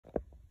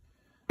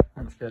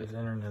Let's get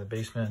entering into the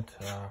basement.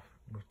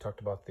 We've talked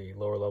about the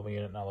lower level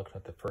unit, now looking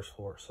at the first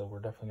floor. So we're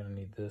definitely gonna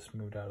need this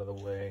moved out of the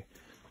way,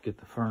 get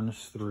the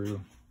furnace through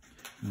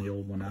and the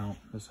old one out.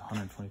 This is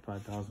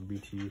 125,000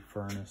 BTU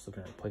furnace,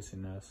 looking at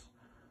replacing this.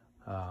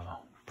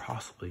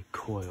 Possibly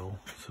coil,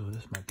 so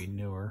this might be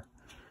newer.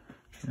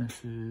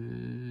 This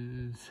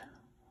is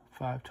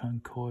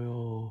 5-ton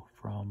coil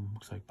from,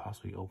 looks like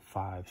possibly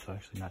 05, so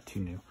actually not too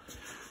new.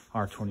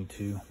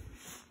 R22.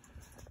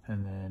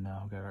 And then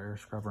we've got our air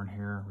scrubber in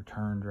here,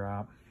 return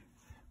drop,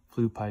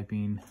 flue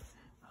piping.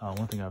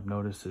 One thing I've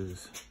noticed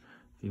is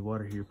the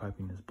water heater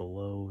piping is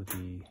below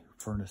the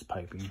furnace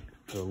piping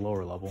to the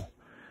lower level.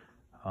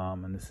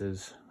 And this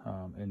is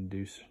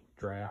induced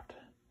draft,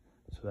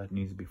 so that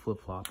needs to be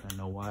flip-flopped. I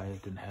know why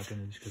it didn't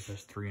happen, it's because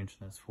that's 3-inch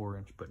and that's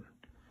 4-inch, but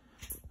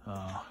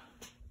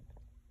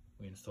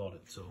we installed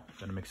it, so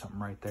gotta make something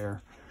right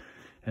there.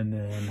 And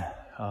then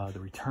the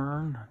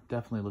return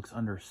definitely looks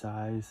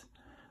undersized.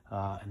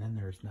 And then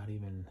there's not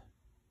even,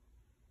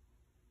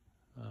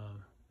 it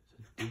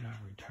says do not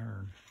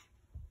return.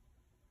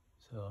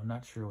 So I'm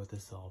not sure what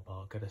this is all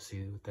about. Gotta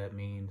see what that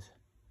means.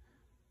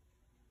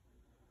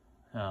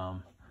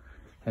 And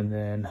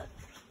then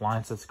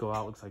line sets go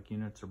out. Looks like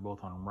units are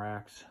both on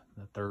racks.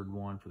 The third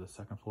one for the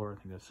second floor,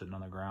 I think that's sitting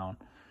on the ground.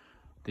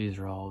 These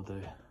are all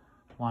the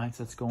line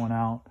sets going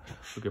out.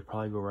 We could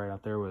probably go right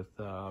out there with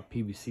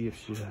PVC if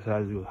she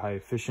decides to do high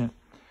efficient.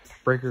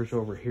 Breakers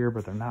over here,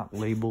 but they're not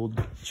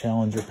labeled.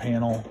 Challenger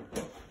panel.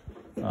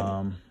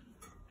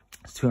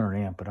 It's 200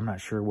 amp, but I'm not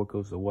sure what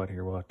goes to what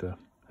here. We'll have to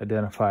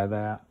identify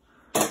that.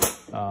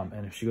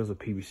 And if she goes with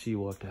PVC,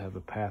 we'll have to have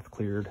a path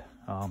cleared.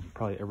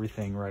 Probably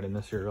everything right in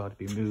this area will have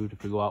to be moved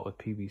if we go out with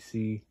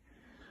PVC.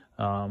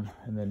 And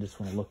then just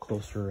want to look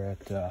closer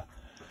at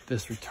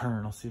this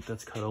return. I'll see if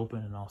that's cut open,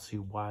 and I'll see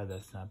why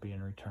that's not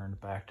being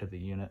returned back to the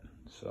unit.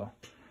 So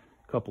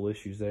a couple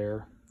issues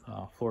there.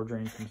 Floor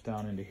drain comes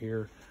down into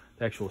here.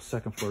 The actual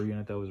second floor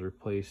unit that was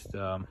replaced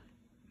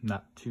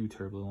not too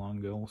terribly long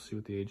ago. We'll see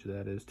what the age of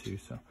that is too.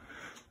 So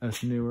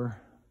that's newer.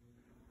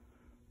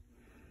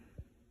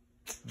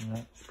 And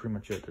that's pretty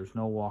much it. There's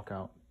no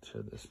walkout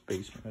to this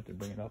basement. I have to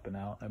bring it up and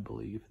out, I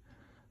believe.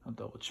 I'll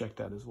double check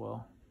that as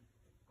well.